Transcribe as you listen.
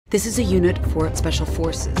This is a unit for special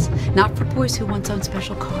forces, not for boys who once owned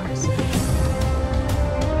special cars.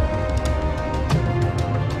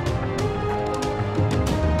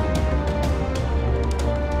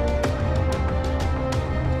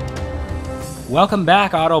 Welcome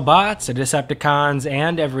back, Autobots, Decepticons,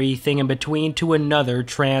 and everything in between to another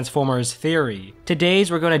Transformers theory. Today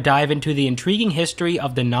we're going to dive into the intriguing history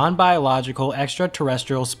of the Non-Biological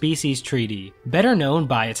Extraterrestrial Species Treaty, better known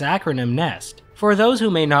by its acronym NEST. For those who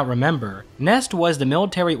may not remember, NEST was the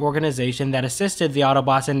military organization that assisted the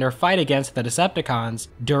Autobots in their fight against the Decepticons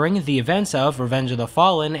during the events of Revenge of the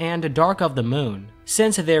Fallen and Dark of the Moon.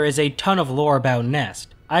 Since there is a ton of lore about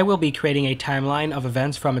NEST, I will be creating a timeline of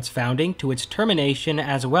events from its founding to its termination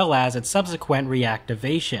as well as its subsequent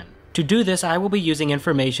reactivation. To do this, I will be using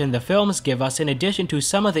information the films give us in addition to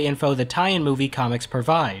some of the info the tie-in movie comics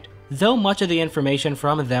provide. Though much of the information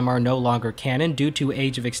from them are no longer canon due to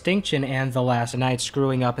Age of Extinction and The Last Knight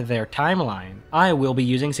screwing up their timeline, I will be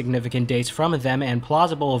using significant dates from them and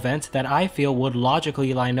plausible events that I feel would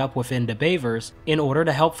logically line up within the Bayverse in order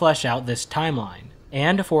to help flesh out this timeline.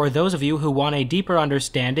 And for those of you who want a deeper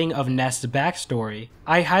understanding of Nest's backstory,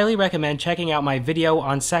 I highly recommend checking out my video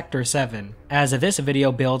on Sector 7, as this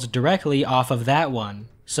video builds directly off of that one.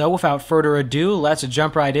 So without further ado, let's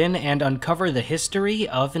jump right in and uncover the history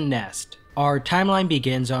of Nest. Our timeline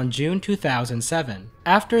begins on June 2007.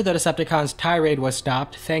 After the Decepticons' tirade was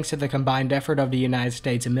stopped thanks to the combined effort of the United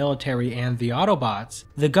States military and the Autobots,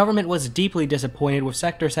 the government was deeply disappointed with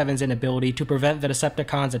Sector 7's inability to prevent the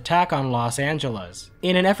Decepticons' attack on Los Angeles.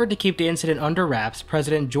 In an effort to keep the incident under wraps,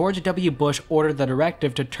 President George W. Bush ordered the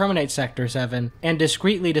directive to terminate Sector 7 and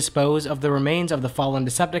discreetly dispose of the remains of the fallen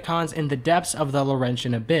Decepticons in the depths of the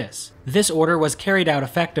Laurentian Abyss. This order was carried out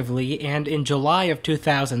effectively, and in July of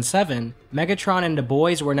 2007, Megatron and the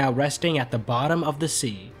boys were now resting at the bottom of the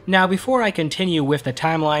sea. Now, before I continue with the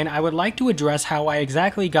timeline, I would like to address how I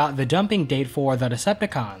exactly got the dumping date for the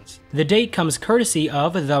Decepticons. The date comes courtesy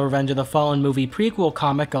of the Revenge of the Fallen movie prequel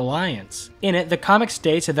comic Alliance. In it, the comic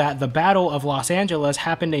states that the Battle of Los Angeles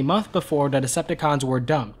happened a month before the Decepticons were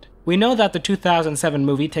dumped. We know that the 2007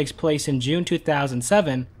 movie takes place in June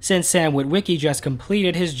 2007 since Sam Witwicky just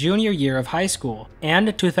completed his junior year of high school,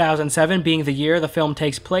 and 2007 being the year the film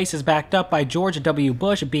takes place is backed up by George W.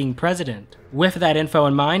 Bush being president. With that info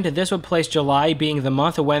in mind, this would place July being the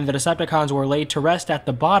month when the Decepticons were laid to rest at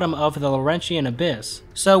the bottom of the Laurentian Abyss.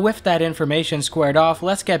 So with that information squared off,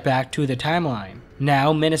 let's get back to the timeline.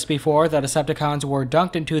 Now, minutes before the Decepticons were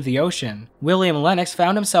dunked into the ocean, William Lennox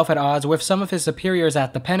found himself at odds with some of his superiors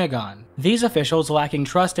at the Pentagon. These officials, lacking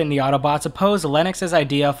trust in the Autobots, opposed Lennox's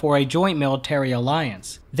idea for a joint military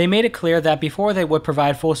alliance. They made it clear that before they would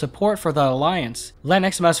provide full support for the alliance,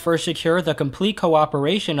 Lennox must first secure the complete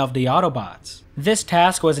cooperation of the Autobots. This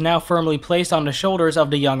task was now firmly placed on the shoulders of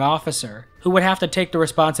the young officer, who would have to take the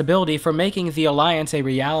responsibility for making the alliance a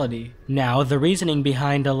reality. Now, the reasoning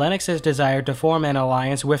behind Lennox's desire to form an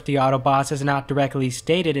alliance with the Autobots is not directly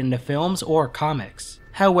stated in the films or comics.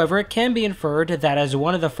 However, it can be inferred that as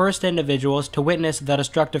one of the first individuals to witness the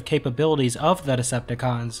destructive capabilities of the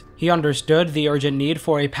Decepticons, he understood the urgent need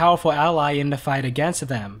for a powerful ally in the fight against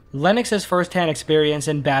them. Lennox's first-hand experience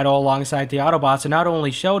in battle alongside the Autobots not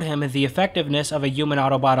only showed him the effectiveness of a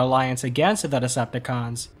human-Autobot alliance against the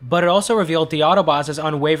Decepticons, but it also revealed the Autobots'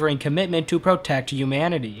 unwavering commitment to protect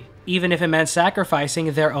humanity, even if it meant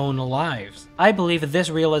sacrificing their own lives. I believe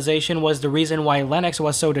this realization was the reason why Lennox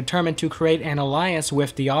was so determined to create an alliance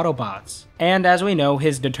with the Autobots. And as we know,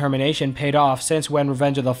 his determination paid off, since when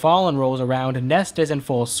Revenge of the Fallen rolls around, Nest is in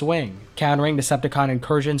full swing, countering Decepticon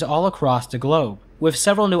incursions all across the globe, with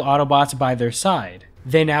several new Autobots by their side.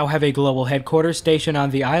 They now have a global headquarters stationed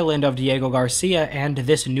on the island of Diego Garcia, and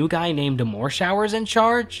this new guy named Morshower's in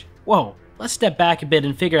charge? Whoa. Let's step back a bit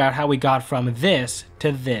and figure out how we got from this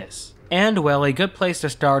to this. And well, a good place to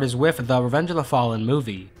start is with the Revenge of the Fallen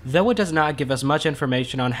movie. Though it does not give us much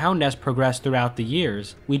information on how Nest progressed throughout the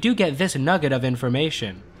years, we do get this nugget of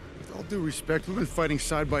information. With all due respect, we've been fighting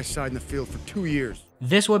side by side in the field for 2 years.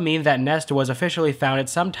 This would mean that Nest was officially founded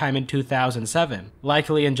sometime in 2007,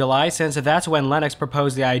 likely in July, since that's when Lennox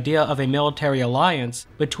proposed the idea of a military alliance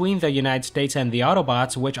between the United States and the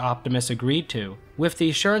Autobots, which Optimus agreed to. With the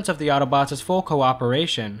assurance of the Autobots' full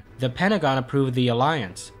cooperation, the Pentagon approved the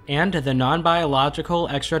alliance, and the Non-Biological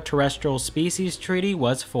Extraterrestrial Species Treaty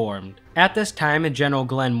was formed. At this time, General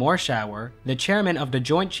Glenn Morshower, the chairman of the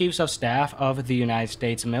Joint Chiefs of Staff of the United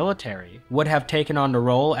States military, would have taken on the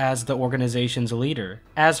role as the organization's leader. later.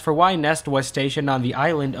 As for why Nest was stationed on the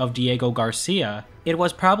island of Diego Garcia, it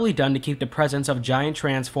was probably done to keep the presence of giant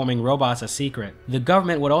transforming robots a secret. The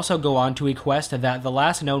government would also go on to request that the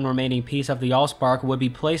last known remaining piece of the Allspark would be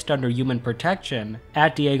placed under human protection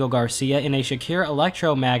at Diego Garcia in a secure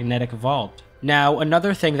electromagnetic vault. Now,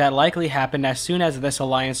 another thing that likely happened as soon as this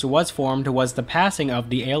alliance was formed was the passing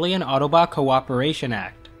of the Alien Autobot Cooperation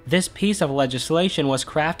Act. This piece of legislation was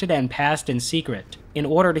crafted and passed in secret, in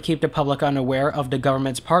order to keep the public unaware of the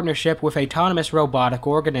government's partnership with autonomous robotic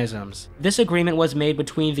organisms. This agreement was made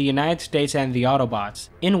between the United States and the Autobots,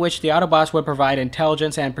 in which the Autobots would provide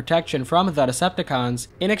intelligence and protection from the Decepticons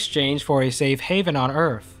in exchange for a safe haven on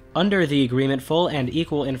Earth. Under the agreement, full and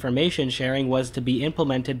equal information sharing was to be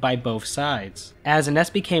implemented by both sides. As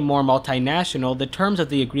Nest became more multinational, the terms of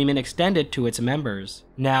the agreement extended to its members.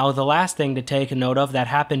 Now, the last thing to take note of that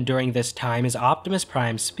happened during this time is Optimus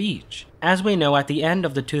Prime's speech. As we know, at the end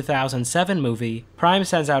of the 2007 movie, Prime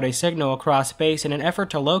sends out a signal across space in an effort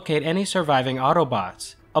to locate any surviving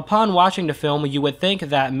Autobots. Upon watching the film, you would think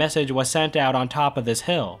that message was sent out on top of this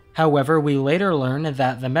hill. However, we later learn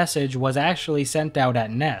that the message was actually sent out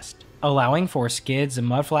at Nest, allowing for Skids,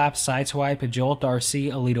 Mudflap, Sideswipe, Jolt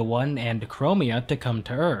RC, Elita 1, and Chromia to come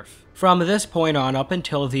to Earth. From this point on up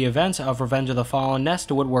until the events of Revenge of the Fallen,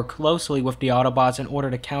 Nest would work closely with the Autobots in order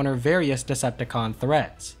to counter various Decepticon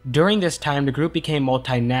threats. During this time, the group became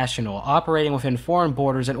multinational, operating within foreign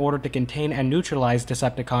borders in order to contain and neutralize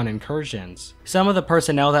Decepticon incursions. Some of the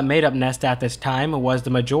personnel that made up Nest at this time was the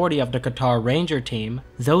majority of the Qatar Ranger team,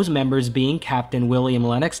 those members being Captain William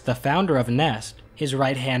Lennox, the founder of Nest, his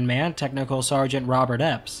right-hand man, Technical Sergeant Robert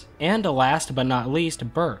Epps, and last but not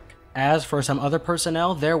least, Burke. As for some other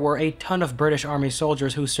personnel, there were a ton of British Army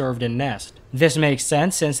soldiers who served in Nest. This makes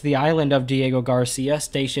sense since the island of Diego Garcia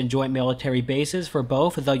stationed joint military bases for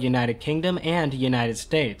both the United Kingdom and United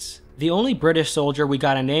States. The only British soldier we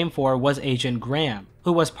got a name for was Agent Graham,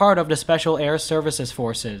 who was part of the Special Air Services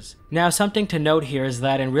Forces. Now, something to note here is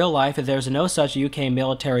that in real life, there's no such UK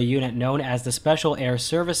military unit known as the Special Air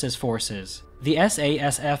Services Forces. The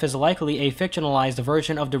SASF is likely a fictionalized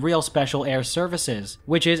version of the real Special Air Services,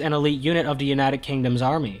 which is an elite unit of the United Kingdom's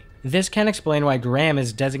army. This can explain why Graham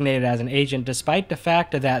is designated as an agent despite the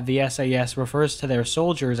fact that the SAS refers to their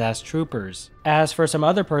soldiers as troopers. As for some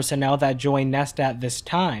other personnel that joined Nest at this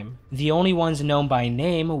time, the only ones known by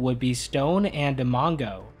name would be Stone and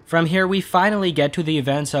Mongo. From here, we finally get to the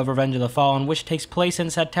events of Revenge of the Fallen, which takes place in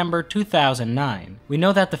September 2009. We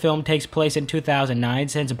know that the film takes place in 2009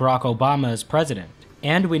 since Barack Obama is president.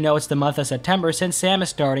 And we know it's the month of September since Sam is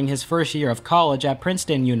starting his first year of college at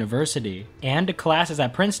Princeton University. And classes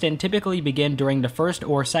at Princeton typically begin during the first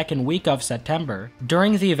or second week of September.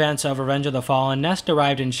 During the events of Revenge of the Fallen, Nest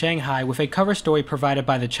arrived in Shanghai with a cover story provided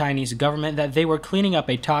by the Chinese government that they were cleaning up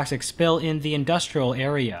a toxic spill in the industrial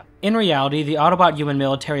area. In reality, the Autobot-Human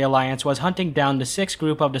Military Alliance was hunting down the 6th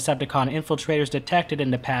group of Decepticon infiltrators detected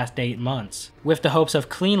in the past 8 months, with the hopes of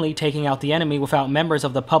cleanly taking out the enemy without members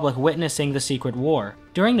of the public witnessing the secret war.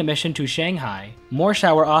 During the mission to Shanghai,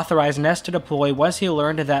 Morshower authorized Nest to deploy once he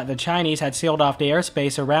learned that the Chinese had sealed off the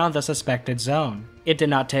airspace around the suspected zone. It did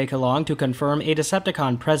not take long to confirm a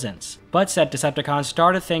Decepticon presence, but said Decepticons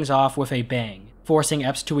started things off with a bang, forcing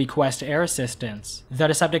Epps to request air assistance. The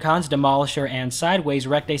Decepticons, Demolisher, and Sideways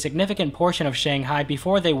wrecked a significant portion of Shanghai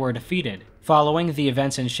before they were defeated. Following the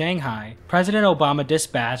events in Shanghai, President Obama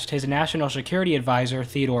dispatched his National Security Advisor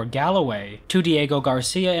Theodore Galloway to Diego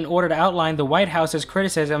Garcia in order to outline the White House's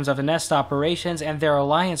criticisms of the Nest operations and their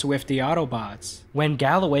alliance with the Autobots. When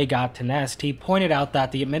Galloway got to Nest, he pointed out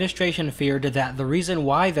that the administration feared that the reason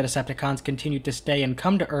why the Decepticons continued to stay and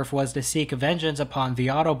come to Earth was to seek vengeance upon the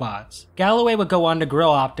Autobots. Galloway would go on to grill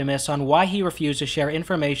Optimus on why he refused to share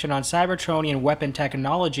information on Cybertronian weapon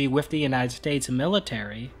technology with the United States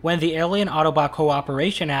military when the Alien Autobot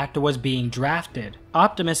Cooperation Act was being drafted.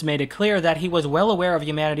 Optimus made it clear that he was well aware of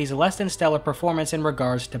humanity's less than stellar performance in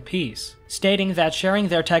regards to peace, stating that sharing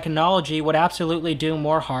their technology would absolutely do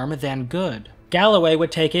more harm than good. Galloway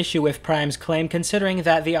would take issue with Prime's claim considering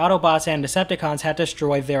that the Autobots and Decepticons had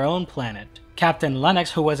destroyed their own planet. Captain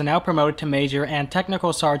Lennox, who was now promoted to Major, and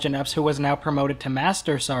Technical Sergeant Epps, who was now promoted to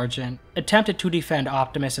Master Sergeant, attempted to defend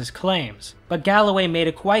Optimus's claims, but Galloway made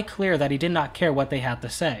it quite clear that he did not care what they had to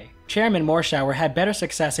say. Chairman Morshower had better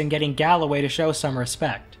success in getting Galloway to show some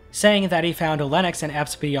respect, saying that he found Lennox and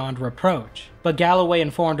Epps beyond reproach. But Galloway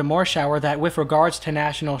informed Morshower that with regards to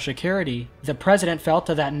national security, the president felt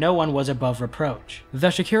that no one was above reproach.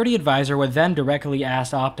 The security advisor would then directly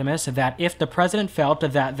ask Optimus that if the president felt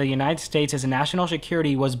that the United States' national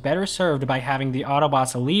security was better served by having the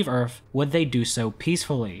Autobots leave Earth, would they do so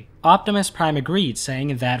peacefully? Optimus Prime agreed,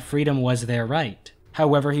 saying that freedom was their right.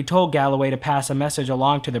 However, he told Galloway to pass a message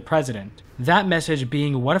along to the president. That message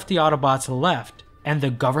being, what if the Autobots left and the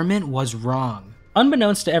government was wrong?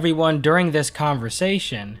 Unbeknownst to everyone during this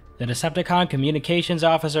conversation, the Decepticon communications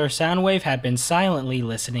officer Soundwave had been silently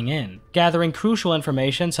listening in, gathering crucial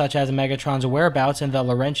information such as Megatron's whereabouts in the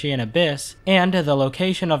Laurentian Abyss and the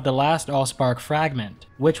location of the last Allspark fragment,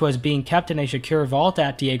 which was being kept in a secure vault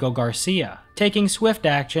at Diego Garcia. Taking swift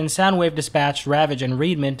action, Soundwave dispatched Ravage and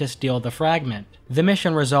Reedman to steal the fragment. The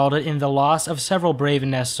mission resulted in the loss of several brave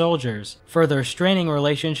Nest soldiers, further straining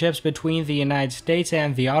relationships between the United States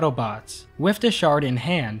and the Autobots. With the shard in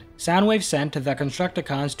hand, Soundwave sent the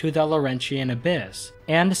Constructicons to the Laurentian Abyss,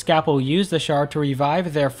 and Scalpel used the shard to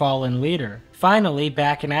revive their fallen leader. Finally,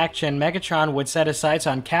 back in action, Megatron would set his sights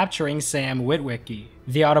on capturing Sam Witwicky.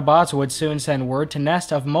 The Autobots would soon send word to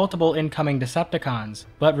Nest of multiple incoming Decepticons,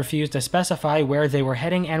 but refused to specify where they were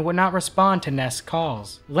heading and would not respond to Nest's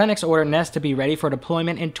calls. Lennox ordered Nest to be ready for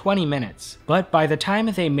deployment in 20 minutes, but by the time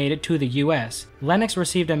they made it to the US, Lennox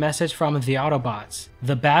received a message from the Autobots.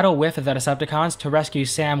 The battle with the Decepticons to rescue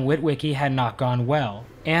Sam Witwicky had not gone well,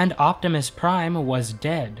 and Optimus Prime was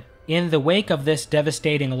dead. In the wake of this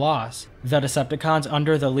devastating loss, the Decepticons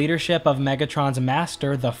under the leadership of Megatron's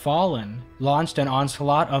master, the Fallen, launched an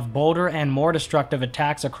onslaught of bolder and more destructive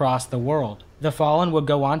attacks across the world. The Fallen would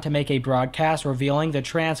go on to make a broadcast revealing the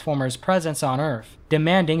Transformers' presence on Earth,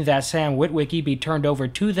 demanding that Sam Witwicky be turned over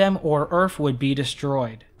to them or Earth would be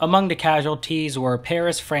destroyed. Among the casualties were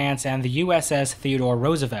Paris, France, and the USS Theodore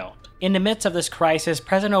Roosevelt. In the midst of this crisis,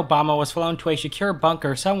 President Obama was flown to a secure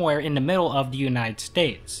bunker somewhere in the middle of the United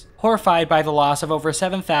States. Horrified by the loss of over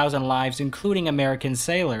 7,000 lives, including American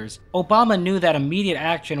sailors, Obama knew that immediate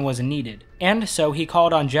action was needed, and so he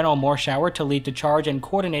called on General Morshower to lead the charge in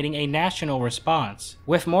coordinating a national response.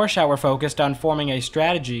 With Morshower focused on forming a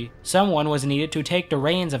strategy, someone was needed to take the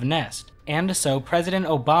reins of Nest, and so President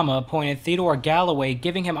Obama appointed Theodore Galloway,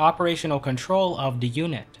 giving him operational control of the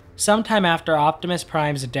unit. Sometime after Optimus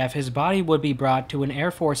Prime's death, his body would be brought to an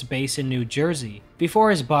Air Force base in New Jersey.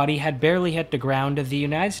 Before his body had barely hit the ground, the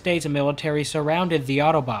United States military surrounded the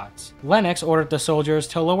Autobots. Lennox ordered the soldiers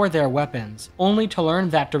to lower their weapons, only to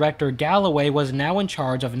learn that Director Galloway was now in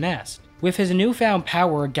charge of Nest. With his newfound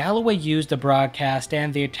power, Galloway used the broadcast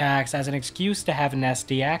and the attacks as an excuse to have Nest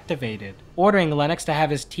deactivated, ordering Lennox to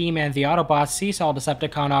have his team and the Autobots cease all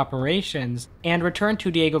Decepticon operations and return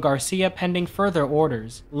to Diego Garcia pending further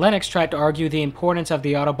orders. Lennox tried to argue the importance of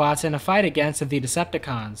the Autobots in a fight against the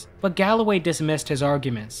Decepticons, but Galloway dismissed his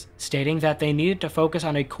arguments, stating that they needed to focus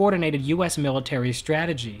on a coordinated US military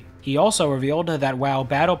strategy. He also revealed that while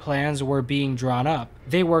battle plans were being drawn up,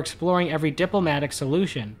 they were exploring every diplomatic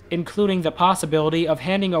solution, including the possibility of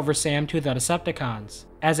handing over Sam to the Decepticons.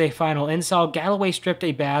 As a final insult, Galloway stripped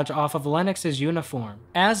a badge off of Lennox's uniform.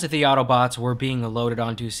 As the Autobots were being loaded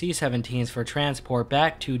onto C-17s for transport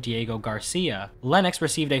back to Diego Garcia, Lennox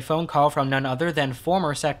received a phone call from none other than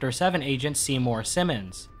former Sector 7 agent Seymour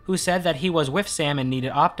Simmons, who said that he was with Sam and needed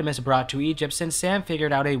Optimus brought to Egypt since Sam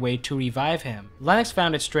figured out a way to revive him. Lennox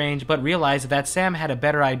found it strange but realized that Sam had a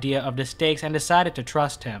better idea of the stakes and decided to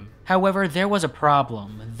trust him. However, there was a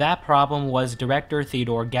problem. That problem was Director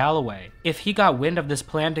Theodore Galloway. If he got wind of this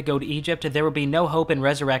plan to go to Egypt, there would be no hope in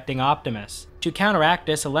resurrecting Optimus. To counteract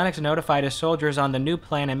this, Lennox notified his soldiers on the new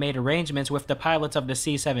plan and made arrangements with the pilots of the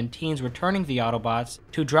C-17s returning the Autobots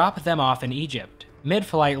to drop them off in Egypt.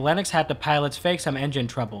 Mid-flight, Lennox had the pilots fake some engine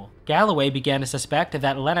trouble. Galloway began to suspect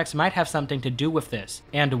that Lennox might have something to do with this,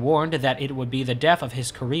 and warned that it would be the death of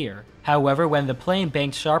his career. However, when the plane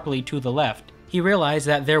banked sharply to the left, he realized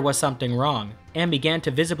that there was something wrong, and began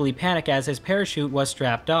to visibly panic as his parachute was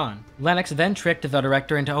strapped on. Lennox then tricked the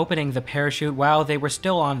director into opening the parachute while they were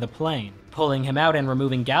still on the plane, pulling him out and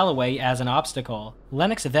removing Galloway as an obstacle.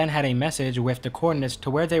 Lennox then had a message with the coordinates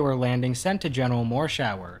to where they were landing sent to General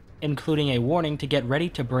Morshower, including a warning to get ready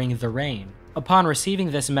to bring the rain. Upon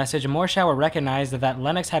receiving this message, Morshower recognized that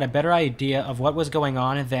Lennox had a better idea of what was going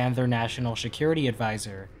on than their national security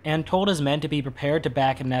advisor, and told his men to be prepared to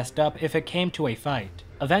back Nest up if it came to a fight.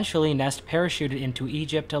 Eventually, Nest parachuted into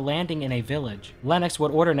Egypt, landing in a village. Lennox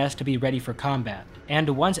would order Nest to be ready for combat, and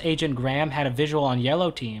once Agent Graham had a visual on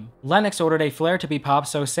Yellow Team, Lennox ordered a flare to be popped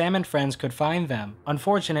so Sam and friends could find them.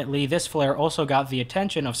 Unfortunately, this flare also got the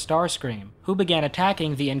attention of Starscream, who began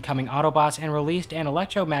attacking the incoming Autobots and released an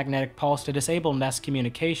electromagnetic pulse to disable Nest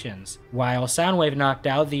communications, while Soundwave knocked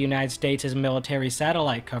out the United States' military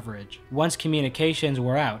satellite coverage. Once communications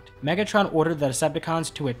were out, Megatron ordered the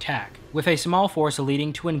Decepticons to attack, with a small force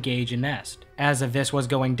leading to engage Nest. As this was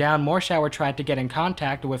going down, Morshower tried to get in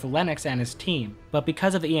contact with Lennox and his team, but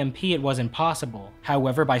because of the EMP it was impossible.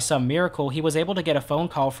 However, by some miracle, he was able to get a phone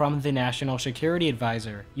call from the National Security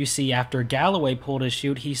Advisor. You see, after Galloway pulled his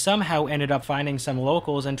chute, he somehow ended up finding some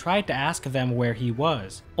locals and tried to ask them where he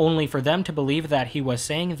was, only for them to believe that he was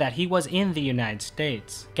saying that he was in the United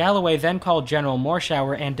States. Galloway then called General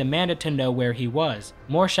Morshower and demanded to know where he was.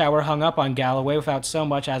 Morshower hung up on Galloway without so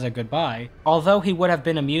much as a goodbye. Although he would have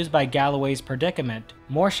been amused by Galloway's predicament,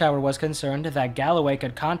 Morshower was concerned that Galloway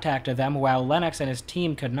could contact them while Lennox and his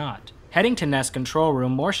team could not. Heading to Nest's control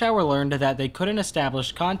room, Morshower learned that they couldn't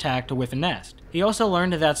establish contact with Nest. He also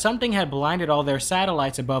learned that something had blinded all their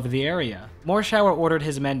satellites above the area. Morshower ordered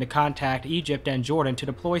his men to contact Egypt and Jordan to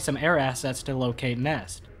deploy some air assets to locate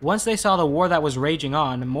Nest. Once they saw the war that was raging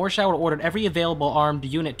on, Morshower ordered every available armed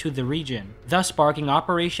unit to the region, thus sparking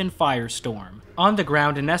Operation Firestorm. On the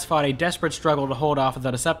ground, Nest fought a desperate struggle to hold off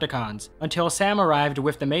the Decepticons, until Sam arrived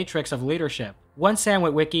with the Matrix of Leadership. Once Sam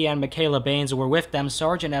Witwicky and Michaela Baines were with them,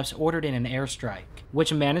 Sergeant Epps ordered in an airstrike,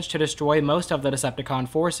 which managed to destroy most of the Decepticon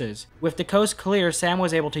forces. With the coast clear, Sam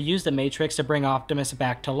was able to use the Matrix to bring Optimus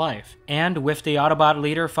back to life. And with the Autobot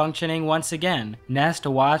leader functioning once again, Nest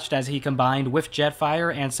watched as he combined with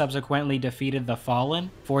Jetfire and subsequently defeated the Fallen,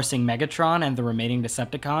 forcing Megatron and the remaining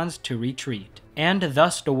Decepticons to retreat. And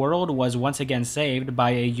thus the world was once again saved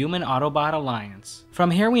by a human Autobot alliance.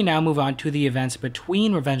 From here we now move on to the events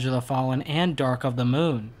between Revenge of the Fallen and Dark of the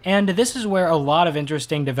Moon. And this is where a lot of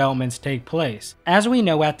interesting developments take place. As we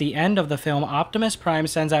know, at the end of the film, Optimus Prime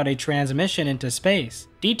sends out a transmission into space,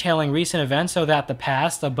 detailing recent events so that the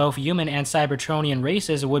past of both human and Cybertronian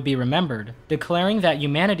races would be remembered, declaring that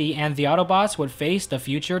humanity and the Autobots would face the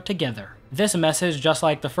future together. This message, just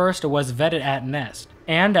like the first, was vetted at Nest,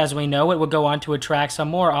 and as we know, it would go on to attract some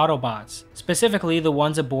more Autobots, specifically the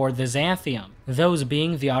ones aboard the Xanthium, those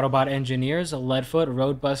being the Autobot engineers Leadfoot,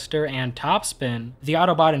 Roadbuster, and Topspin, the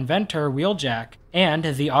Autobot inventor Wheeljack, and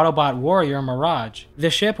the Autobot warrior Mirage. The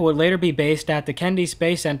ship would later be based at the Kennedy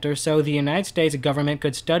Space Center so the United States government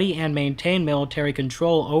could study and maintain military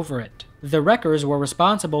control over it. The Wreckers were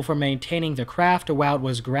responsible for maintaining the craft while it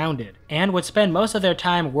was grounded, and would spend most of their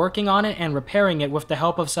time working on it and repairing it with the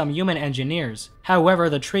help of some human engineers.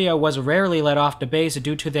 However, the trio was rarely let off the base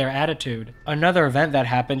due to their attitude. Another event that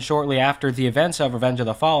happened shortly after the events of Revenge of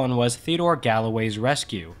the Fallen was Theodore Galloway's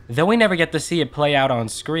rescue. Though we never get to see it play out on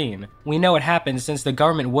screen, we know it happened since the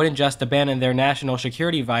government wouldn't just abandon their national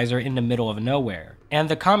security advisor in the middle of nowhere. And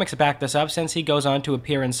the comics back this up since he goes on to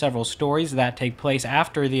appear in several stories that take place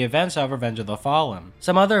after the events of Revenge of the Fallen.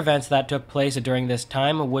 Some other events that took place during this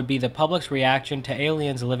time would be the public's reaction to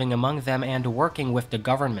aliens living among them and working with the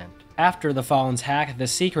government. After the Fallen's hack, the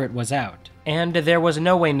secret was out, and there was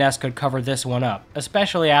no way Nest could cover this one up,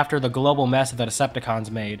 especially after the global mess the Decepticons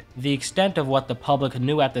made. The extent of what the public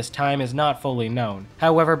knew at this time is not fully known.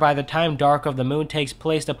 However, by the time Dark of the Moon takes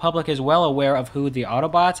place, the public is well aware of who the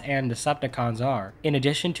Autobots and Decepticons are, in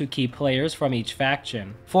addition to key players from each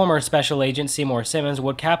faction. Former Special Agent Seymour Simmons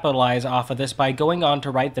would capitalize off of this by going on to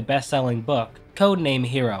write the best-selling book, Codename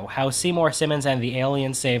Hero: How Seymour Simmons and the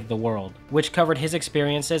Aliens Saved the World, which covered his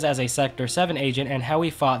experiences as a Sector 7 agent and how he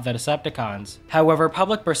fought the Decepticons. However,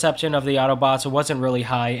 public perception of the Autobots wasn't really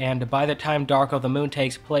high, and by the time Dark of the Moon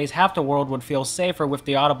takes place, half the world would feel safer with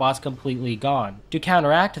the Autobots completely gone. To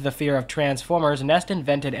counteract the fear of Transformers, Nest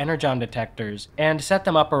invented energon detectors and set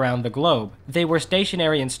them up around the globe. They were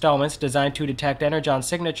stationary installments designed to detect energon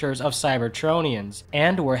signatures of Cybertronians,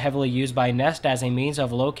 and were heavily used by Nest as a means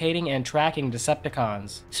of locating and tracking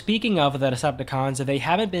Decepticons. Speaking of the Decepticons, they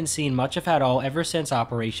haven't been seen much if at all ever since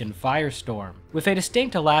Operation Firestorm. With a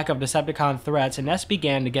distinct lack of Decepticon threats, Nest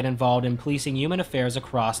began to get involved in policing human affairs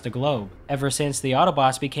across the globe, ever since the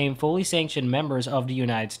Autobots became fully sanctioned members of the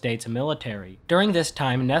United States military. During this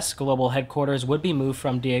time, Nest's global headquarters would be moved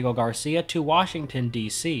from Diego Garcia to Washington,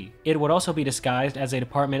 D.C. It would also be disguised as a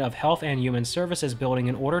Department of Health and Human Services building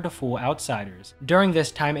in order to fool outsiders. During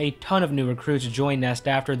this time, a ton of new recruits joined Nest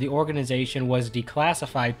after the organization was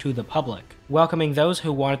declassified to the public, welcoming those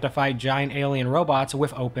who wanted to fight giant alien robots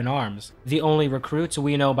with open arms. The only recruits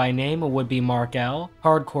we know by name would be Mark L,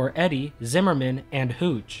 Hardcore Eddie, Zimmerman, and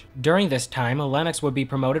Hooch. During this time, Lennox would be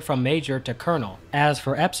promoted from Major to Colonel. As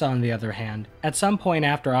for Epps, on the other hand, at some point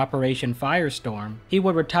after Operation Firestorm, he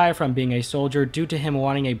would retire from being a soldier due to him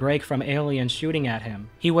wanting a break from aliens shooting at him.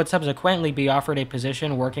 He would subsequently be offered a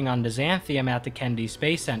position working on the Xanthium at the Kennedy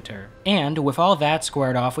Space Center. And with all that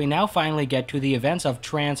squared off, we now finally get to the events of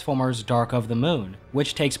Transformers Dark of of the Moon,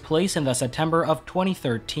 which takes place in the September of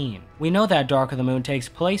 2013. We know that Dark of the Moon takes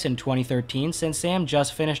place in 2013 since Sam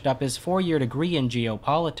just finished up his 4-year degree in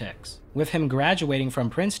geopolitics, with him graduating from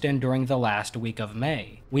Princeton during the last week of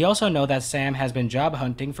May. We also know that Sam has been job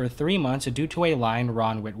hunting for 3 months due to a line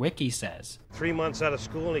Ron Witwicky says. 3 months out of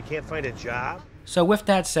school and he can't find a job? So with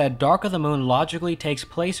that said, Dark of the Moon logically takes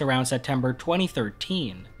place around September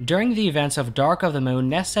 2013. During the events of Dark of the Moon,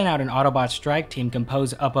 Nest sent out an Autobot strike team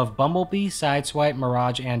composed up of Bumblebee, Sideswipe,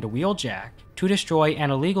 Mirage, and Wheeljack to destroy an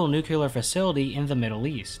illegal nuclear facility in the Middle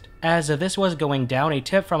East. As this was going down, a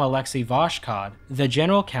tip from Alexei Voshkod, the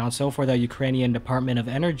general counsel for the Ukrainian Department of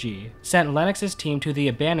Energy, sent Lennox's team to the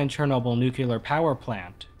abandoned Chernobyl nuclear power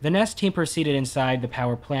plant. The Nest team proceeded inside the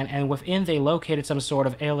power plant, and within they located some sort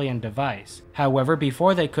of alien device. However,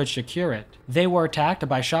 before they could secure it, they were attacked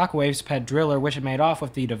by Shockwave's pet driller, which made off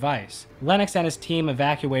with the device. Lennox and his team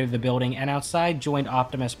evacuated the building, and outside joined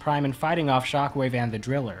Optimus Prime in fighting off Shockwave and the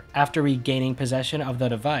driller. After regaining possession of the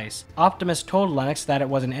device, Optimus told Lennox that it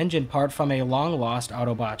was an engine part from a long-lost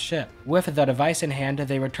Autobot ship. With the device in hand,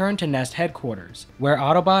 they returned to Nest headquarters, where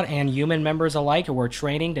Autobot and human members alike were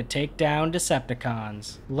training to take down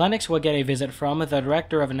Decepticons. Lennox would get a visit from the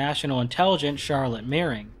Director of National Intelligence, Charlotte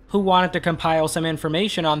Meering, who wanted to compile some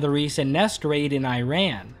information on the recent Nest raid in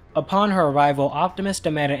Iran. Upon her arrival, Optimus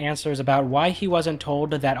demanded answers about why he wasn't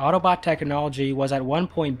told that Autobot technology was at one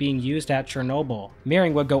point being used at Chernobyl.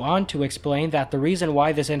 Meering would go on to explain that the reason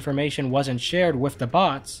why this information wasn't shared with the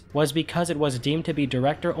bots was because it was deemed to be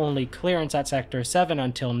director-only clearance at Sector 7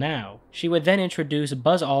 until now. She would then introduce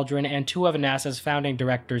Buzz Aldrin and 2 of NASA's founding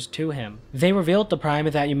directors to him. They revealed to Prime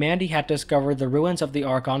that humanity had discovered the ruins of the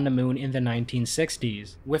Ark on the Moon in the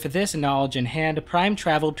 1960s. With this knowledge in hand, Prime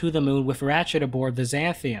traveled to the Moon with Ratchet aboard the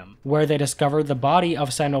Xanthium, where they discovered the body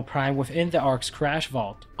of Sentinel Prime within the Ark's crash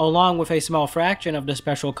vault, along with a small fraction of the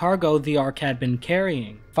special cargo the Ark had been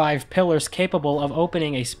carrying. 5 pillars capable of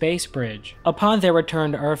opening a space bridge. Upon their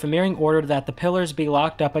return to Earth, Meering ordered that the pillars be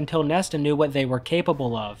locked up until Nesta knew what they were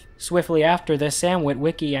capable of. Swiftly after this, Sam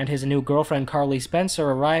Witwicky and his new girlfriend Carly Spencer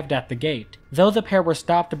arrived at the gate. Though the pair were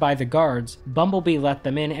stopped by the guards, Bumblebee let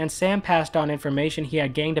them in, and Sam passed on information he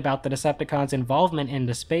had gained about the Decepticons' involvement in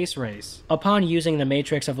the space race. Upon using the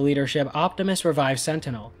Matrix of Leadership, Optimus revived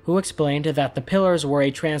Sentinel, who explained that the pillars were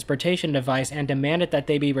a transportation device and demanded that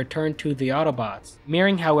they be returned to the Autobots.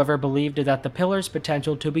 Meering, however, believed that the pillars'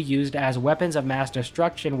 potential to be used as weapons of mass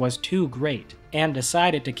destruction was too great, and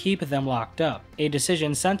decided to keep them locked up, a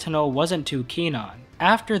decision Sentinel wasn't too keen on.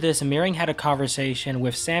 After this, Meering had a conversation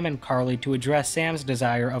with Sam and Carly to address Sam's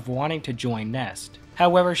desire of wanting to join Nest.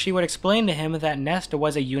 However, she would explain to him that Nest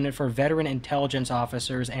was a unit for veteran intelligence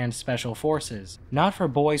officers and special forces, not for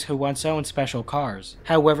boys who once owned special cars.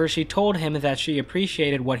 However, she told him that she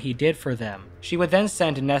appreciated what he did for them. She would then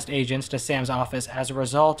send Nest agents to Sam's office as a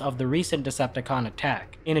result of the recent Decepticon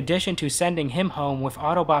attack, in addition to sending him home with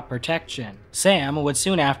Autobot protection. Sam would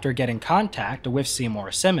soon after get in contact with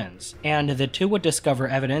Seymour Simmons, and the two would discover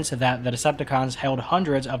evidence that the Decepticons held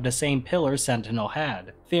hundreds of the same pillars Sentinel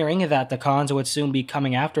had. Fearing that the cons would soon be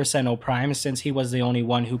coming after Sentinel Prime since he was the only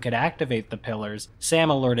one who could activate the pillars, Sam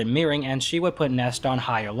alerted Meering and she would put Nest on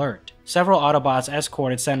high alert. Several Autobots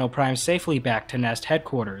escorted Sentinel Prime safely back to Nest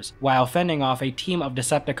headquarters, while fending off a team of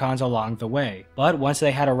Decepticons along the way. But once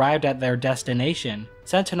they had arrived at their destination,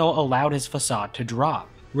 Sentinel allowed his facade to drop,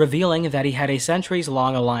 revealing that he had a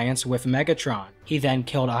centuries-long alliance with Megatron. He then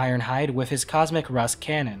killed Ironhide with his Cosmic Rust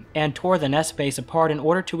cannon, and tore the Nest base apart in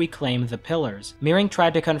order to reclaim the pillars. Meering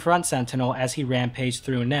tried to confront Sentinel as he rampaged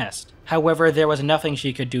through Nest. However, there was nothing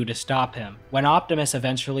she could do to stop him. When Optimus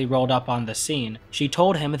eventually rolled up on the scene, she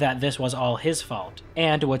told him that this was all his fault,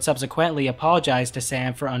 and would subsequently apologize to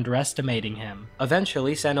Sam for underestimating him.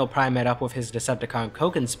 Eventually, Sentinel Prime met up with his Decepticon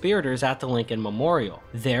co-conspirators at the Lincoln Memorial.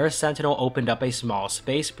 There, Sentinel opened up a small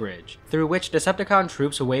space bridge, through which Decepticon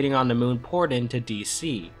troops waiting on the moon poured into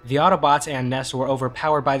DC. The Autobots and Nest were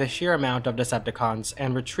overpowered by the sheer amount of Decepticons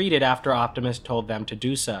and retreated after Optimus told them to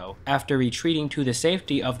do so. After retreating to the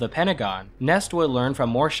safety of the Pentagon, Nest would learn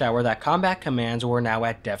from Morshower that combat commands were now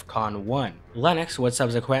at DEFCON 1. Lennox would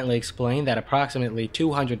subsequently explain that approximately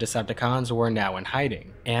 200 Decepticons were now in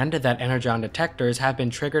hiding, and that energon detectors have been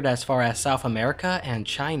triggered as far as South America and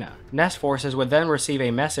China. Nest forces would then receive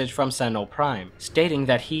a message from Sentinel Prime, stating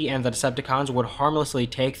that he and the Decepticons would harmlessly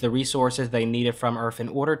take the resources they needed from Earth in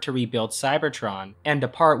order to rebuild Cybertron, and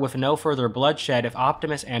depart with no further bloodshed if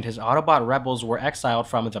Optimus and his Autobot rebels were exiled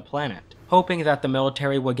from the planet. Hoping that the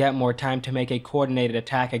military would get more time to make a coordinated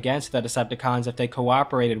attack against the Decepticons if they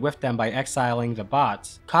cooperated with them by exiling the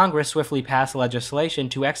bots, Congress swiftly passed legislation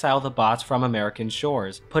to exile the bots from American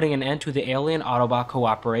shores, putting an end to the Alien Autobot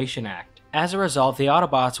Cooperation Act. As a result, the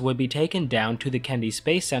Autobots would be taken down to the Kennedy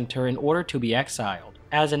Space Center in order to be exiled.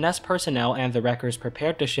 As the Nest personnel and the Wreckers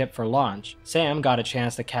prepared to ship for launch, Sam got a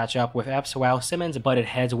chance to catch up with Epps while Simmons butted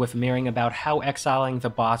heads with Meering about how exiling the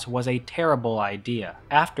bots was a terrible idea.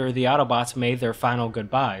 After the Autobots made their final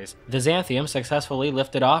goodbyes, the Xanthium successfully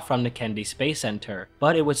lifted off from the Kennedy Space Center,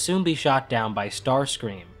 but it would soon be shot down by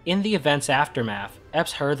Starscream. In the event's aftermath,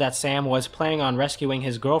 Epps heard that Sam was planning on rescuing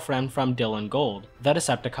his girlfriend from Dylan Gold, the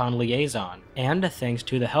Decepticon liaison, and thanks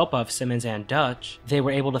to the help of Simmons and Dutch, they were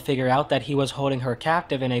able to figure out that he was holding her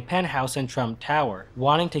captive in a penthouse in Trump Tower.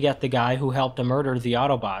 Wanting to get the guy who helped to murder the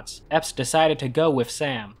Autobots, Epps decided to go with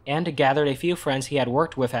Sam, and gathered a few friends he had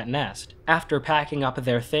worked with at Nest. After packing up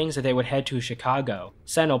their things, they would head to Chicago.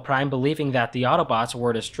 Sentinel Prime, believing that the Autobots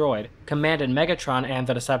were destroyed, commanded Megatron and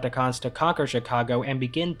the Decepticons to conquer Chicago and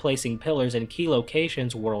begin placing pillars in key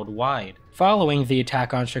locations worldwide. Following the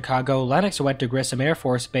attack on Chicago, Lennox went to Grissom Air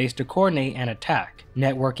Force Base to coordinate an attack,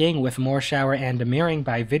 networking with Morshower and Meering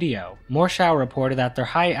by video. Morshower reported that their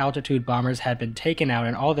high-altitude bombers had been taken out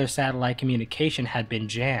and all their satellite communication had been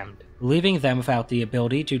jammed, leaving them without the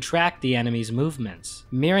ability to track the enemy's movements.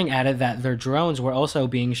 Meering added that their drones were also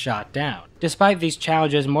being shot down. Despite these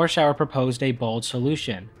challenges, Morshower proposed a bold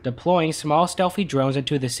solution, deploying small stealthy drones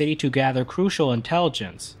into the city to gather crucial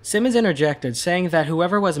intelligence. Simmons interjected, saying that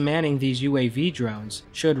whoever was manning these UAV drones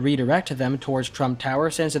should redirect them towards Trump Tower,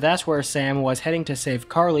 since that's where Sam was heading to save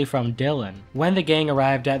Carly from Dylan. When the gang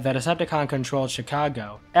arrived at the Decepticon-controlled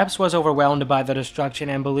Chicago, Epps was overwhelmed by the destruction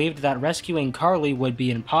and believed that rescuing Carly would be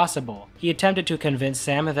impossible. He attempted to convince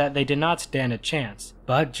Sam that they did not stand a chance,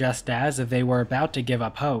 but just as they were about to give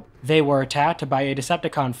up hope, they were attacked by a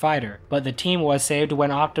Decepticon fighter, but the team was saved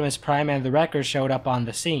when Optimus Prime and the Wreckers showed up on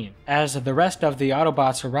the scene. As the rest of the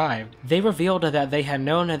Autobots arrived, they revealed that they had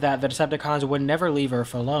known that the Decepticons would never leave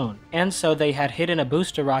Earth alone, and so they had hidden a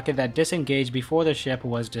booster rocket that disengaged before the ship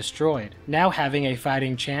was destroyed. Now having a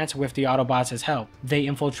fighting chance with the Autobots' help, they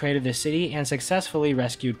infiltrated the city and successfully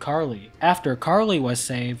rescued Carly. After Carly was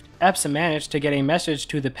saved, Epps managed to get a message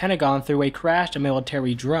to the Pentagon through a crashed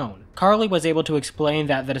military drone. Carly was able to explain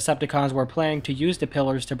that the Decepticons were planning to use the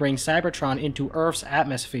pillars to bring Cybertron into Earth's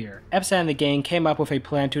atmosphere. Epps and the gang came up with a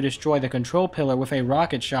plan to destroy the control pillar with a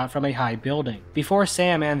rocket shot from a high building. Before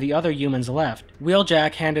Sam and the other humans left,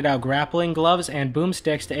 Wheeljack handed out grappling gloves and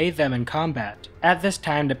boomsticks to aid them in combat. At this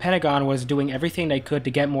time, the Pentagon was doing everything they could to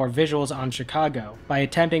get more visuals on Chicago, by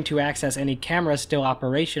attempting to access any cameras still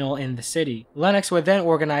operational in the city. Lennox would then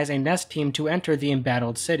organize a Nest team to enter the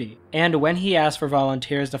embattled city, and when he asked for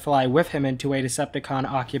volunteers to fly with him into a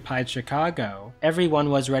Decepticon-occupied Chicago, everyone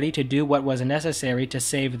was ready to do what was necessary to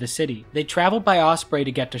save the city. They traveled by Osprey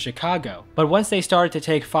to get to Chicago, but once they started to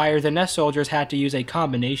take fire, the Nest soldiers had to use a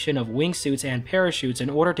combination of wingsuits and parachutes in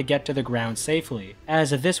order to get to the ground safely. As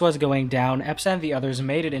this was going down, Epps and the others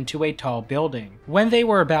made it into a tall building. When they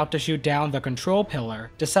were about to shoot down the control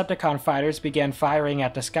pillar, Decepticon fighters began firing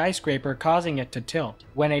at the skyscraper, causing it to tilt.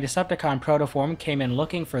 When a Decepticon protoform came in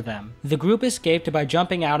looking for them, the group escaped by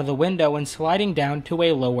jumping out of the window and sliding down to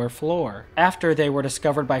a lower floor. After they were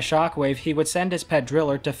discovered by Shockwave, he would send his pet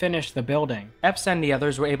driller to finish the building. Epps and the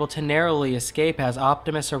others were able to narrowly escape as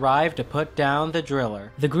Optimus arrived to put down the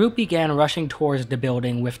driller. The group began rushing towards the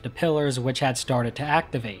building with the pillars, which had started to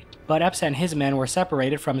activate. But Epps and his men were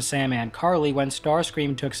separated from Sam and Carly when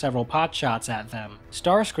Starscream took several pot shots at them.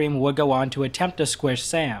 Starscream would go on to attempt to squish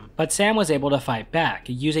Sam, but Sam was able to fight back,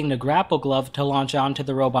 using the grapple glove to launch onto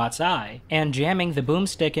the robot's eye, and jamming the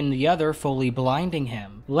boomstick in the other, fully blinding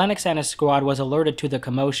him. Lennox and his squad was alerted to the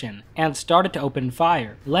commotion, and started to open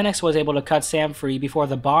fire. Lennox was able to cut Sam free before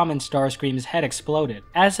the bomb in Starscream's head exploded.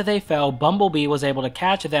 As they fell, Bumblebee was able to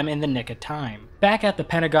catch them in the nick of time. Back at the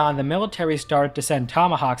Pentagon, the military started to send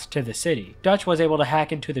Tomahawks to the city. Dutch was able to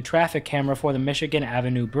hack into the traffic camera for the Michigan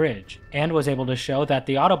Avenue Bridge, and was able to show that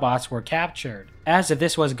the Autobots were captured. As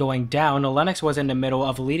this was going down, Lennox was in the middle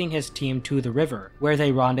of leading his team to the river, where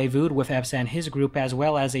they rendezvoused with Epps and his group as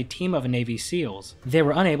well as a team of Navy SEALs. They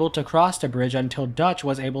were unable to cross the bridge until Dutch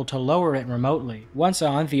was able to lower it remotely. Once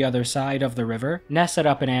on the other side of the river, Ness set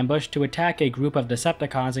up an ambush to attack a group of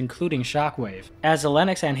Decepticons, including Shockwave. As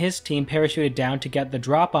Lennox and his team parachuted down to get the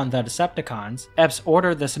drop on the Decepticons, Epps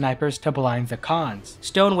ordered the snipers to blind the cons.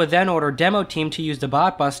 Stone would then order Demo Team to use the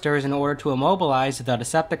bot busters in order to immobilize the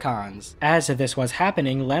Decepticons. As this was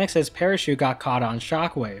happening, Lennox's parachute got caught on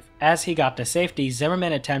Shockwave. As he got to safety,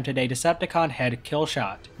 Zimmerman attempted a Decepticon head kill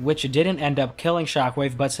shot, which didn't end up killing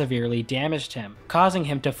Shockwave but severely damaged him, causing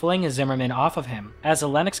him to fling Zimmerman off of him. As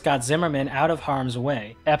Lennox got Zimmerman out of harm's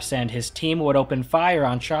way, Epps and his team would open fire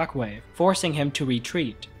on Shockwave, forcing him to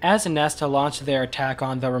retreat. As Nest launched their attack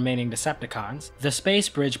on the remaining Decepticons, the space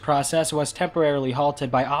bridge process was temporarily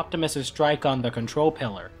halted by Optimus' strike on the control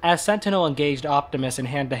pillar. As Sentinel engaged Optimus in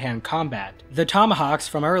hand-to-hand combat, the Tomahawks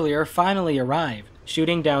from earlier finally arrived,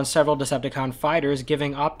 shooting down several Decepticon fighters,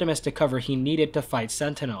 giving Optimus the cover he needed to fight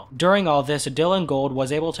Sentinel. During all this, Dylan Gold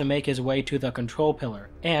was able to make his way to the control pillar,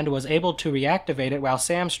 and was able to reactivate it while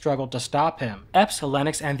Sam struggled to stop him. Epps,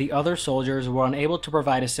 Lennox, and the other soldiers were unable to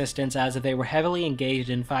provide assistance as they were heavily engaged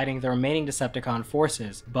in fighting the remaining Decepticon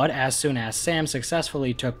forces, but as soon as Sam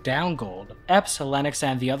successfully took down Gold, Epps, Lennox,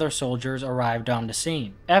 and the other soldiers arrived on the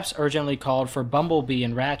scene. Epps urgently called for Bumblebee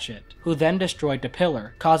and Ratchet, who then destroyed the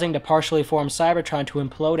pillar, causing the partially formed Cybertron to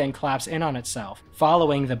implode and collapse in on itself.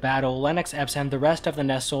 Following the battle, Lennox, Epps, and the rest of the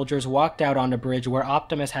Nest soldiers walked out on the bridge where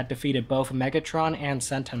Optimus had defeated both Megatron and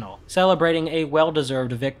Sentinel, celebrating a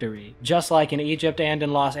well-deserved victory. Just like in Egypt and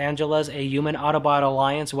in Los Angeles, a human Autobot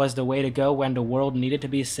alliance was the way to go when the world needed to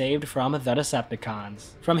be saved from the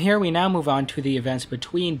Decepticons. From here we now move on to the events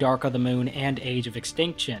between Dark of the Moon and Age of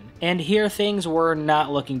Extinction, and here things were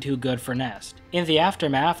not looking too good for Nest. In the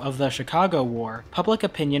aftermath of the Chicago War, public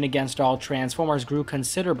opinion against all Transformers grew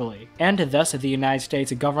considerably, and thus the United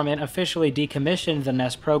States government officially decommissioned the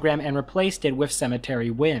Nest program and replaced it with Cemetery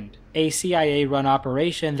Wind, a CIA-run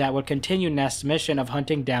operation that would continue Nest's mission of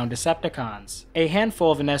hunting down Decepticons. A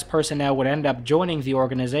handful of Nest personnel would end up joining the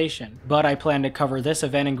organization, but I plan to cover this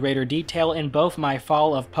event in greater detail in both my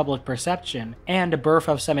Fall of Public Perception and Birth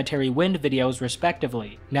of Cemetery Wind videos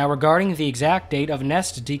respectively. Now regarding the exact date of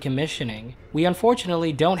Nest's decommissioning, we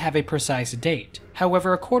unfortunately don't have a precise date.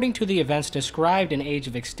 However, according to the events described in Age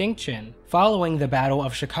of Extinction, following the Battle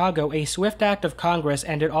of Chicago, a swift act of Congress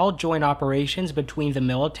ended all joint operations between the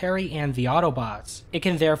military and the Autobots. It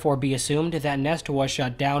can therefore be assumed that Nest was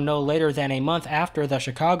shut down no later than a month after the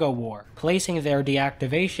Chicago War, placing their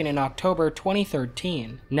deactivation in October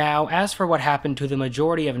 2013. Now, as for what happened to the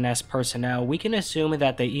majority of Nest personnel, we can assume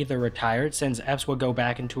that they either retired, since Epps would go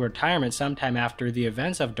back into retirement sometime after the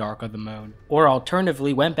events of Dark of the Moon, or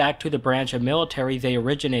alternatively went back to the branch of military they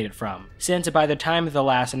originated from, since by the time The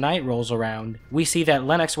Last Night rolls around, we see that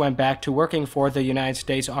Lennox went back to working for the United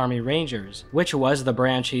States Army Rangers, which was the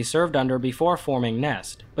branch he served under before forming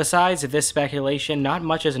Nest. Besides this speculation, not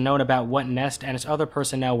much is known about what Nest and its other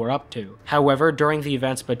personnel were up to. However, during the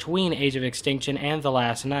events between Age of Extinction and The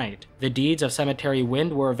Last Night, the deeds of Cemetery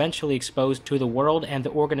Wind were eventually exposed to the world, and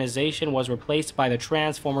the organization was replaced by the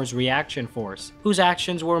Transformers Reaction Force, whose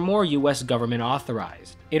actions were more US government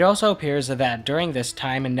authorized. It also appears that during this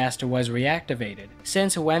time Nest was reactivated,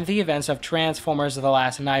 since when the events of Transformers The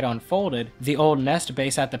Last Night unfolded, the old Nest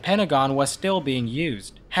base at the Pentagon was still being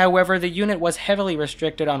used. However, the unit was heavily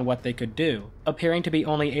restricted on what they could do, appearing to be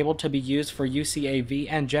only able to be used for UCAV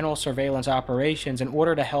and general surveillance operations in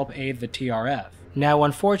order to help aid the TRF. Now,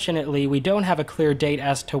 unfortunately, we don't have a clear date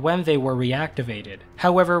as to when they were reactivated.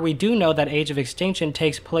 However, we do know that Age of Extinction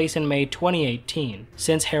takes place in May 2018,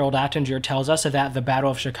 since Harold Attinger tells us that the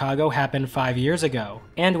Battle of Chicago happened 5 years ago,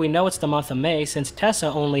 and we know it's the month of May since Tessa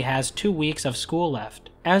only has 2 weeks of school left.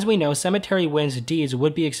 As we know, Cemetery Wind's deeds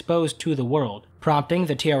would be exposed to the world, prompting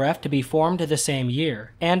the TRF to be formed the same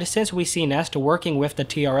year, and since we see Nest working with the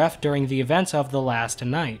TRF during the events of The Last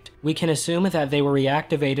Night, we can assume that they were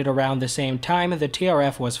reactivated around the same time the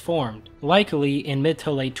TRF was formed, likely in mid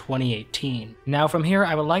to late 2018. Now from here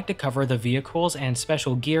I would like to cover the vehicles and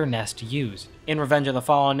special gear Nest used. In Revenge of the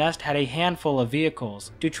Fallen, Nest had a handful of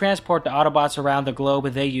vehicles. To transport the Autobots around the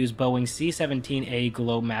globe, they used Boeing C-17A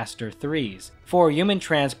Globemaster IIIs. For human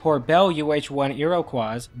transport, Bell UH-1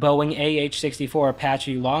 Iroquois, Boeing AH-64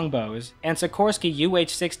 Apache Longbows, and Sikorsky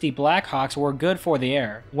UH-60 Blackhawks were good for the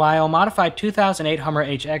air, while modified 2008 Hummer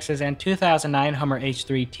HXs and 2009 Hummer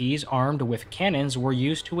H3Ts armed with cannons were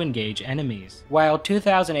used to engage enemies, while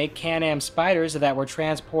 2008 Can-Am Spiders that were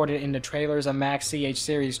transported in the trailers of Max CH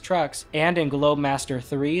series trucks and in Globemaster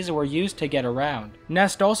IIIs were used to get around.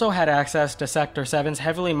 Nest also had access to Sector 7's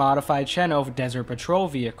heavily modified Chenov Desert Patrol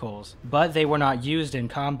vehicles, but they were not used in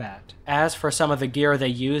combat. As for some of the gear they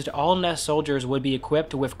used, all Nest soldiers would be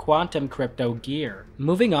equipped with Quantum Crypto gear.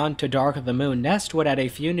 Moving on to Dark of the Moon, Nest would add a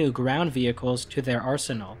few new ground vehicles to their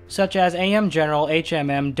arsenal, such as AM General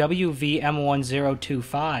HMM WV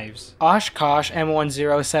M1025s, Oshkosh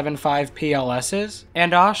M1075 PLSs,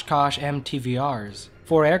 and Oshkosh MTVRs.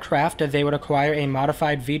 For aircraft, they would acquire a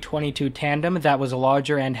modified V-22 tandem that was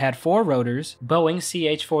larger and had 4 rotors, Boeing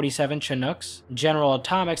CH-47 Chinooks, General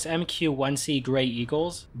Atomics MQ-1C Gray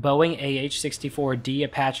Eagles, Boeing AH-64D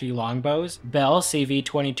Apache Longbows, Bell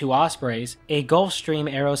CV-22 Ospreys, a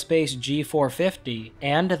Gulfstream Aerospace G-450,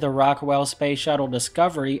 and the Rockwell Space Shuttle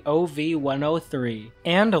Discovery OV-103.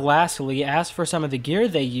 And lastly, as for some of the gear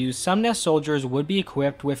they used, some Nest soldiers would be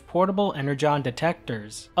equipped with portable energon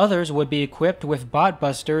detectors. Others would be equipped with bot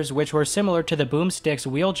busters, which were similar to the boomsticks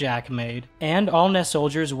Wheeljack made, and all Nest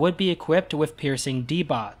soldiers would be equipped with piercing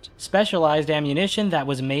D-Bot, specialized ammunition that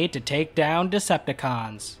was made to take down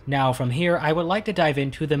Decepticons. Now from here, I would like to dive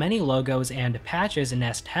into the many logos and patches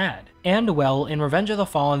Nest had. And well, in Revenge of the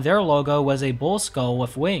Fallen, their logo was a bull skull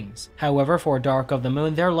with wings. However, for Dark of the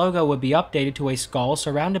Moon, their logo would be updated to a skull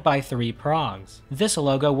surrounded by 3 prongs. This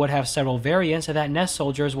logo would have several variants that Nest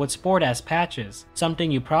soldiers would sport as patches.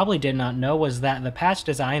 Something you probably did not know was that the patch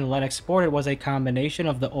design Lennox sported was a combination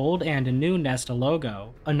of the old and new Nest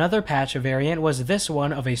logo. Another patch variant was this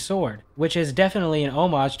one of a sword, which is definitely an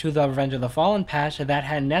homage to the Revenge of the Fallen patch that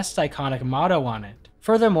had Nest's iconic motto on it.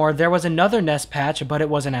 Furthermore, there was another Nest patch, but it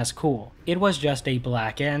wasn't as cool. It was just a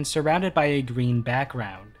black end surrounded by a green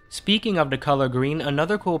background. Speaking of the color green,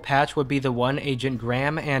 another cool patch would be the one Agent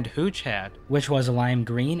Graham and Hooch had, which was lime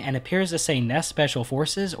green and appears to say Nest Special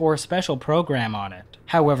Forces or Special Program on it.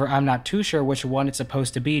 However, I'm not too sure which one it's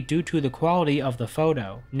supposed to be due to the quality of the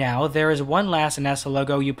photo. Now, there is one last Nest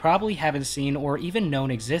logo you probably haven't seen or even known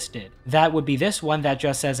existed. That would be this one that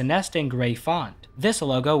just says Nest in gray font. This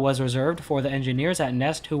logo was reserved for the engineers at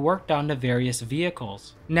Nest who worked on the various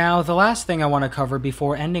vehicles. Now, the last thing I want to cover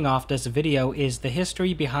before ending off this video is the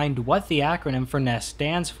history behind what the acronym for Nest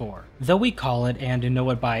stands for. Though we call it and know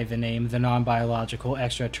it by the name the Non-Biological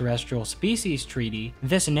Extraterrestrial Species Treaty,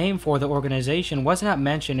 this name for the organization was not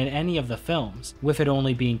mentioned in any of the films, with it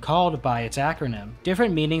only being called by its acronym.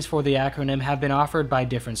 Different meanings for the acronym have been offered by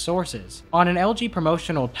different sources. On an LG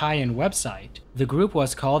promotional tie-in website, the group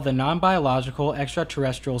was called the Non-Biological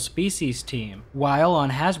Extraterrestrial Species Team, while on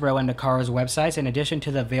Hasbro and Nakara's websites, in addition to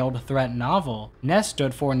the Veiled Threat novel, Nest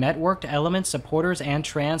stood for Networked Element Supporters and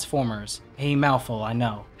Transformers. A mouthful, I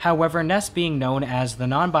know. However, Nest being known as the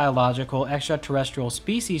Non-Biological Extraterrestrial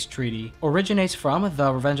Species Treaty originates from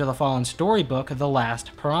the Revenge of the Fallen storybook The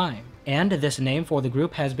Last Prime. And this name for the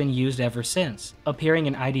group has been used ever since, appearing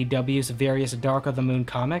in IDW's various Dark of the Moon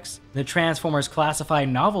comics, the Transformers Classified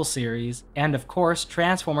novel series, and of course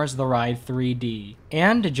Transformers The Ride 3D.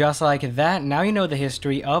 And just like that, now you know the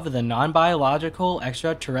history of the Non-Biological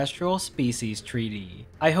Extraterrestrial Species Treaty.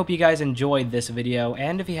 I hope you guys enjoyed this video,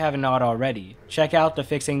 and if you have not already, check out the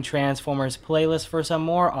Fixing Transformers playlist for some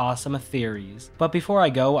more awesome theories. But before I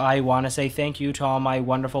go, I want to say thank you to all my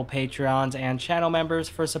wonderful Patreons and channel members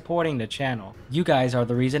for supporting the channel. You guys are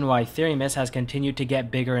the reason why Theorymus has continued to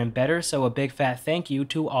get bigger and better, so a big fat thank you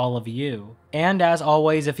to all of you. And as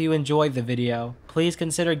always, if you enjoyed the video, please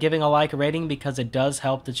consider giving a like rating because it does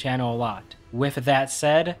help the channel a lot. With that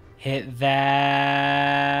said, hit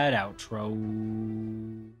that outro.